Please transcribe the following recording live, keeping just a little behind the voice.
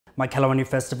Makhelwane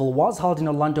Festival was held in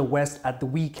Orlando West at the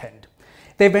weekend.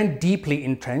 The event, deeply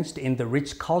entrenched in the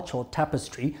rich cultural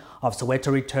tapestry of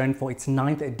Soweto, returned for its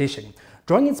 9th edition,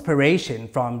 drawing inspiration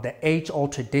from the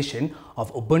age-old tradition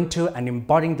of Ubuntu and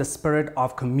embodying the spirit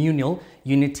of communal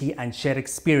unity and shared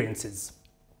experiences.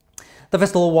 The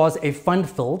festival was a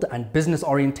fun-filled and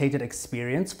business-orientated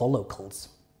experience for locals.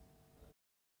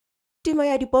 Timo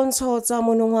ya dipontsho tsa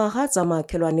monongwaga tsa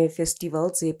Makhelwane Festival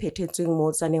tse phethetsweng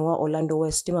mo motsaneng wa Orlando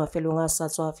West mafelong a sa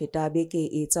tswa feta beke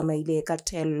e tsamaile ka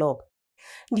thello.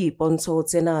 Dipontsho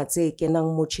tsena tse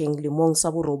kenang motjheng lemong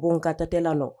sa borobong ka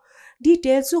tatelano di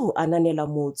teetswe ho ananela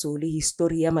motso le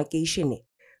histori ya makeishene,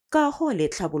 kaho le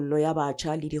tlhabollo ya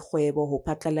batjha le dikgwebo ho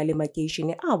phatlalla le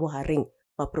makeishene a bohareng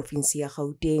ba provinsi ya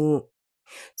Gauteng.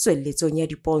 Tswelletsong ya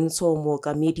dipontsho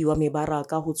mookamedi wa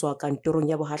mebaraka ho tswa kantorong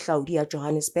ya bohahlaudi ya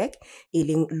Johannesburg e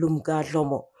leng Lumka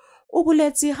Dlomo o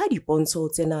boletse ha dipontsho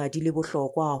tsena di le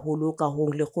bohlokwa haholo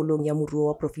kahong le kgolong ya moruo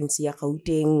wa provinsi ya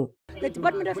Gauteng. The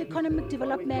Department of Economic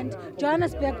Development,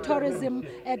 Johannesburg Tourism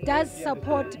does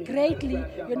support greatly,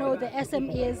 the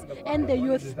SMEs and the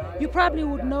youth. You probably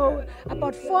would know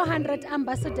about 400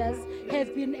 ambassadors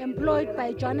have been employed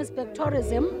by Johannesburg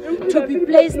Tourism to be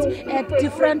placed at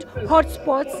different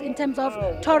hotspots in terms of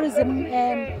tourism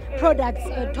products,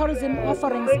 tourism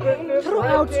offerings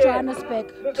throughout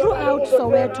Johannesburg, throughout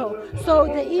Soweto. So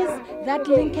there is that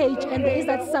linkage and there is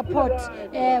that support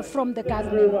from the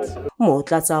government.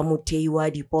 Motlatsa mothei wa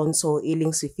dipontsho e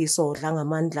leng Sefiso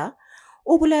Dlangamandla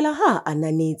o bolela ha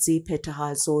ananetse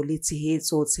phethahatso le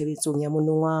tshehetso tshebetsong ya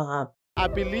monongwaga. I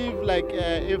believe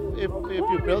if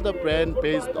you build a brand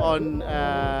based on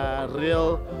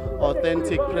real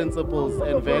authentic principles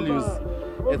and values,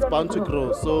 it's bound to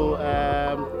grow. So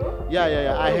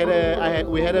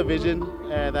we had a vision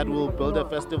that will build a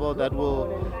festival that will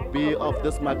be of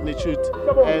this magnitude,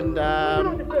 and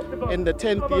in the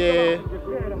 10th year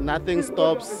nothing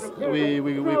stops. We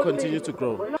continue to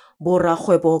grow.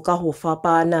 Borakgwebo ka ho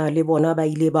fapana le bona ba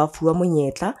ile ba fuwa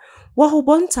monyetla wa ho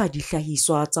bontsha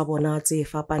dihlahiswa tsa bona tse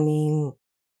fapaneng.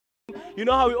 You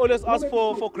know how we always ask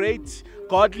for great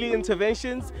godly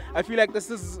interventions? I feel like this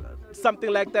is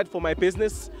something like that for my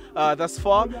business thus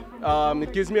far.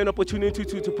 It gives me an opportunity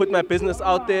to put my business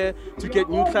out there, to get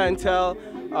new clientele,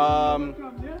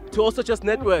 to also just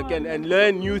network and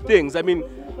learn new things. I mean,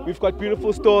 we've got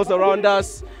beautiful stores around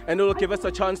us, and it will give us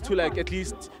a chance to at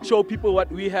least show people what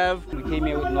we have. We came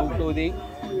here with no clothing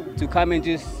to come and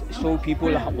just show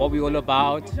people what we're all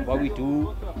about, what we do,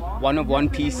 one-of-one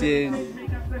pieces.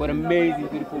 Got amazing,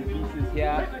 beautiful pieces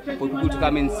here for people to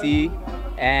come and see.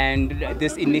 And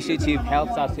this initiative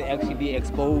helps us to actually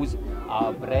expose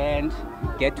our brand,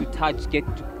 get in touch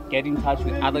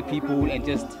with other people and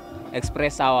just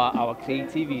express our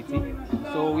creativity.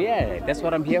 So yeah, that's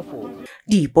what I'm here for.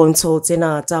 Dipontsho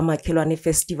tsena tsa Makhelwane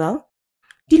Festival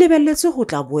di lebelletswe ho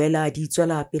tla boela di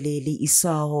tswela pele le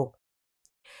isaho.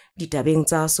 Ditabeng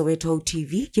tsa Soweto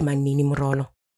TV ke Manini Morolo.